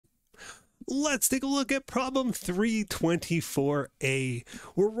let's take a look at problem 324A.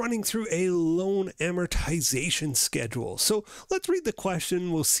 We're running through a loan amortization schedule. So let's read the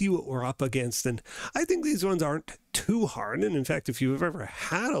question. We'll see what we're up against. And I think these ones aren't too hard. And in fact, if you've ever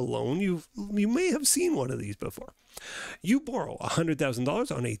had a loan, you may have seen one of these before. You borrow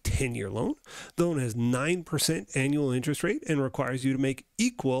 $100,000 on a 10-year loan. The loan has 9% annual interest rate and requires you to make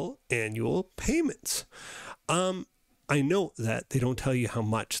equal annual payments. I know that they don't tell you how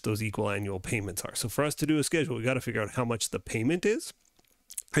much those equal annual payments are. So for us to do a schedule, we got to figure out how much the payment is.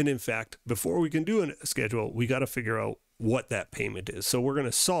 And in fact, before we can do a schedule, we got to figure out what that payment is. So we're going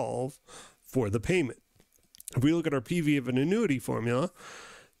to solve for the payment. If we look at our PV of an annuity formula,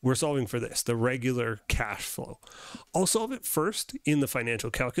 we're solving for this, the regular cash flow. I'll solve it first in the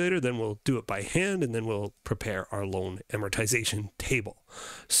financial calculator, then we'll do it by hand, and then we'll prepare our loan amortization table.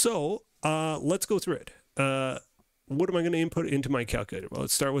 So let's go through it. What am I going to input into my calculator? Well,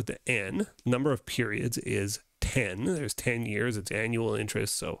 let's start with the N. Number of periods is 10. There's 10 years. It's annual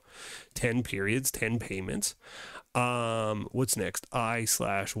interest, so 10 periods, 10 payments. What's next?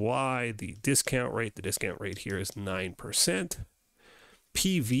 I/Y, the discount rate. The discount rate here is 9%.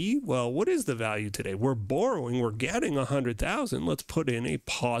 PV, well, what is the value today? We're borrowing, we're getting 100,000. Let's put in a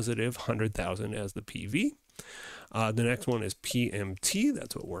positive 100,000 as the PV. The next one is PMT.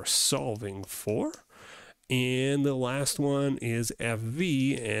 That's what we're solving for. And the last one is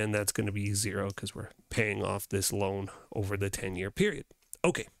FV, and that's going to be 0 because we're paying off this loan over the 10-year period.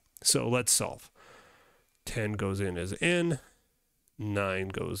 Okay, so let's solve. 10 goes in as N, 9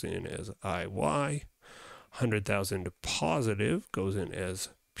 goes in as IY, 100,000 positive goes in as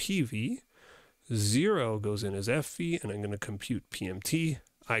PV, 0 goes in as FV, and I'm going to compute PMT.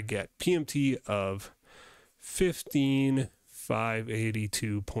 I get PMT of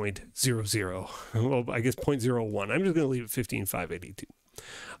 15,582.00. Well, I guess 0.01. I'm just going to leave it 15,582.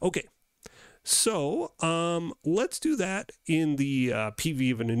 Okay, so let's do that in the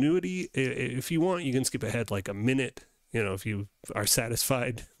PV of an annuity. If you want, you can skip ahead like a minute, you know, if you are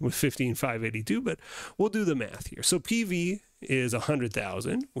satisfied with 15,582, but we'll do the math here. So PV is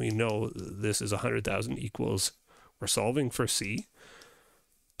 100,000. We know this is 100,000 equals, we're solving for C,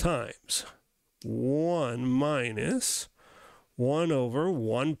 times 1 minus 1 over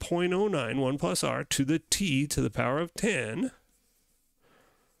 1.09, 1 plus r, to the t to the power of 10,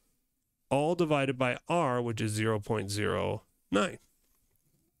 all divided by r, which is 0.09.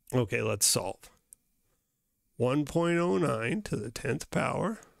 Okay, let's solve. 1.09 to the 10th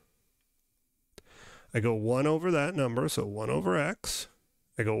power. I go 1 over that number, so 1 over x.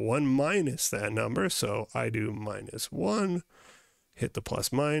 I go 1 minus that number, so I do minus 1. Hit the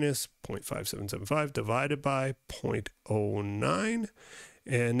plus minus, 0.5775 divided by 0.09.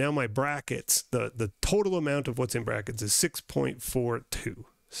 And now my brackets, the total amount of what's in brackets is 6.42,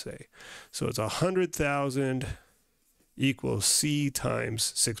 say. So it's 100,000 equals C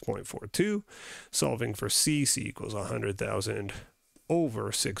times 6.42. Solving for C, C equals 100,000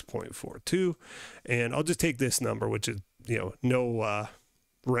 over 6.42. And I'll just take this number, which is, you know, no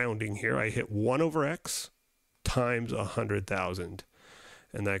rounding here. I hit 1 over x times 100,000.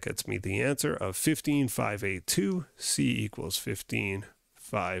 And that gets me the answer of 15,582. C equals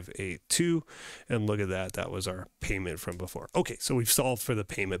 15,582. And look at that. That was our payment from before. Okay, so we've solved for the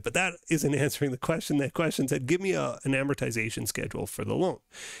payment, but that isn't answering the question. That question said, give me an amortization schedule for the loan.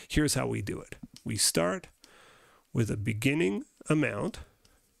 Here's how we do it. We start with a beginning amount,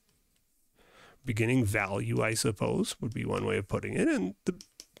 beginning value, I suppose, would be one way of putting it. And the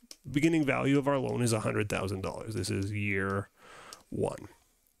beginning value of our loan is $100,000. This is year 1.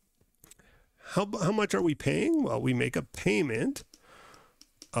 How much are we paying? Well, we make a payment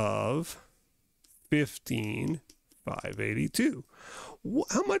of 15,582.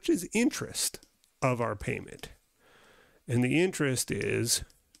 How much is interest of our payment? And the interest is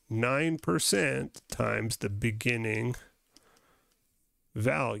 9% times the beginning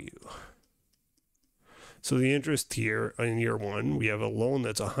value. So the interest here in year 1, we have a loan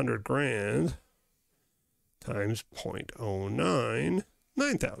that's 100 grand times 0.09,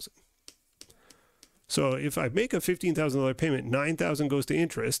 9,000. So if I make a $15,000 payment, 9,000 goes to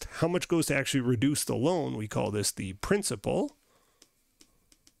interest. How much goes to actually reduce the loan? We call this the principal.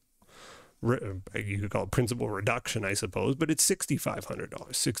 You could call it principal reduction, I suppose, but it's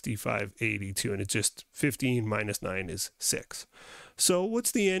 $6,500, 6,582, and it's just 15 minus 9 is 6. So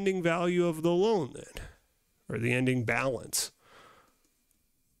what's the ending value of the loan then, or the ending balance?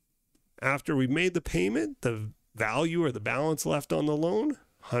 After we made the payment, the value or the balance left on the loan,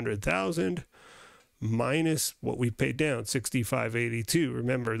 100,000 minus what we paid down, 6,582.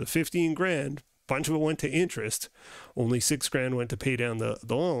 Remember, the 15 grand bunch of it went to interest. Only $6,000 went to pay down the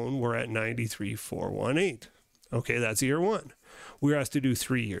loan. We're at 93,418. Okay, that's year one. We're asked to do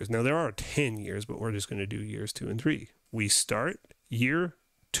 3 years. Now, there are 10 years, but we're just going to do years 2 and 3. We start year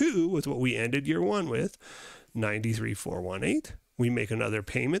 2 with what we ended year 1 with, 93,418. We make another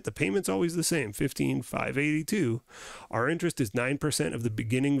payment. The payment's always the same, 15,582. Our interest is 9% of the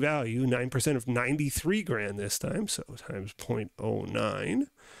beginning value, 9% of 93 grand this time, so times 0.09.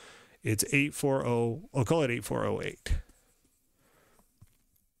 It's 840, I'll call it 8408.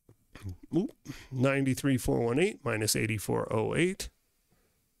 93,418 minus 8408.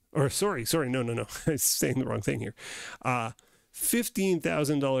 Or sorry, no. I'm saying the wrong thing here.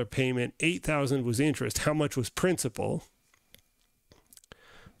 $15,000 payment, $8,000 was interest. How much was principal?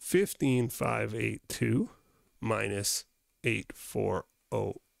 15,582 minus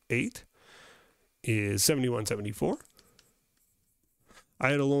 8408 is 7174. I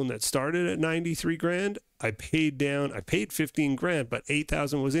had a loan that started at 93 grand. I paid 15 grand, but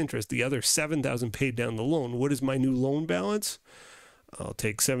 8,000 was interest. The other 7,000 paid down the loan. What is my new loan balance? I'll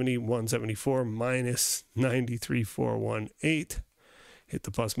take 7174 minus 93,418. Hit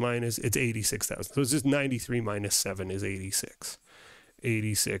the plus minus. It's 86,000. So it's just 93 minus 7 is 86.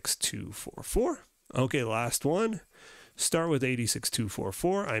 86,244. Okay, last one. Start with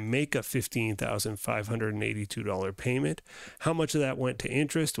 86,244. I make a $15,582 payment. How much of that went to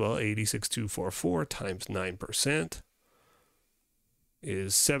interest? Well, 86,244 times 9%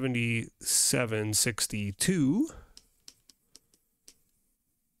 is 7762.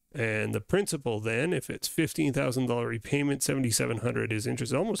 And the principal then, if it's $15,000 repayment, 7,700 is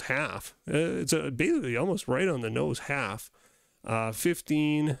interest. Almost half. It's basically almost right on the nose, half.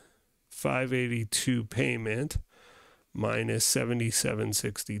 15,582 payment minus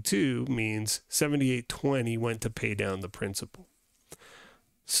 7762 means 7820 went to pay down the principal.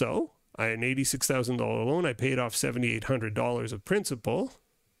 So I had an $86,000 loan. I paid off $7,800 of principal.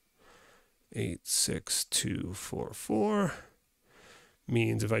 86244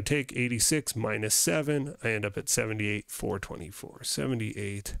 means if I take 86 minus 7, I end up at 78,424.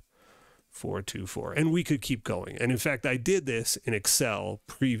 78,424. And we could keep going. And in fact, I did this in Excel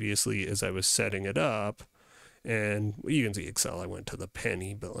previously as I was setting it up. And you can see Excel, I went to the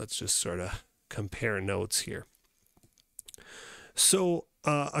penny, but let's just sort of compare notes here. So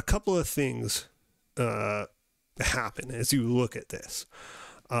a couple of things happen as you look at this.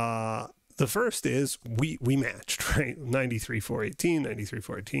 The first is we matched, right? 93,418,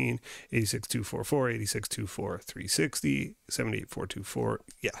 93,418, 86,244, 86,244, 360, 78,424.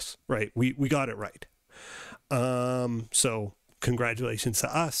 Yes, right. We got it right. So congratulations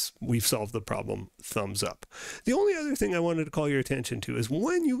to us. We've solved the problem. Thumbs up. The only other thing I wanted to call your attention to is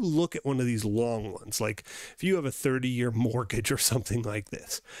when you look at one of these long ones, like if you have a 30-year mortgage or something like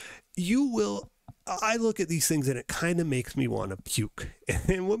this, I look at these things and it kind of makes me want to puke.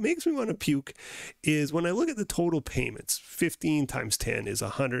 And what makes me want to puke is when I look at the total payments, 15 times 10 is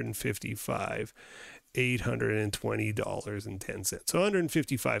 $155,820.10. So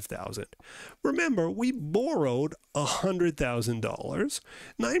 $155,000. Remember, we borrowed $100,000.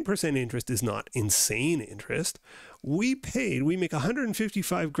 9% interest is not insane interest. We make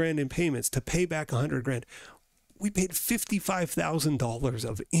 $155 grand in payments to pay back $100 grand. We paid $55,000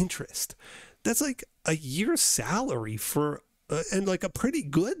 of interest. That's like a year's salary for, and like a pretty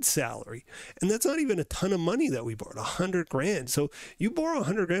good salary. And that's not even a ton of money that we borrowed, 100 grand. So you borrow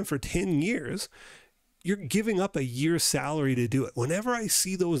 100 grand for 10 years, you're giving up a year's salary to do it. Whenever I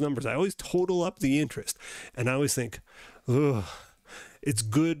see those numbers, I always total up the interest. And I always think, ugh, it's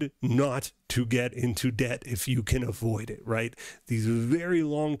good not to get into debt if you can avoid it, right? These very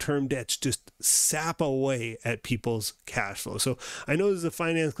long-term debts just sap away at people's cash flow. So I know this is a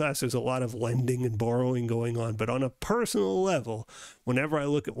finance class, there's a lot of lending and borrowing going on, but on a personal level, whenever I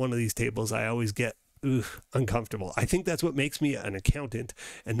look at one of these tables, I always get uncomfortable. I think that's what makes me an accountant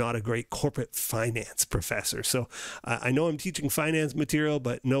and not a great corporate finance professor. So I know I'm teaching finance material,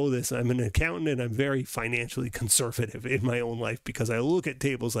 but know this, I'm an accountant and I'm very financially conservative in my own life because I look at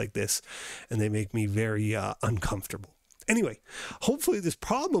tables like this and they make me very uncomfortable. Anyway, hopefully this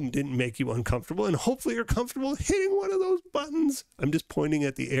problem didn't make you uncomfortable and hopefully you're comfortable hitting one of those buttons. I'm just pointing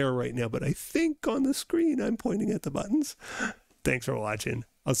at the air right now, but I think on the screen I'm pointing at the buttons. Thanks for watching.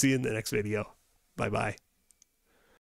 I'll see you in the next video. Bye-bye.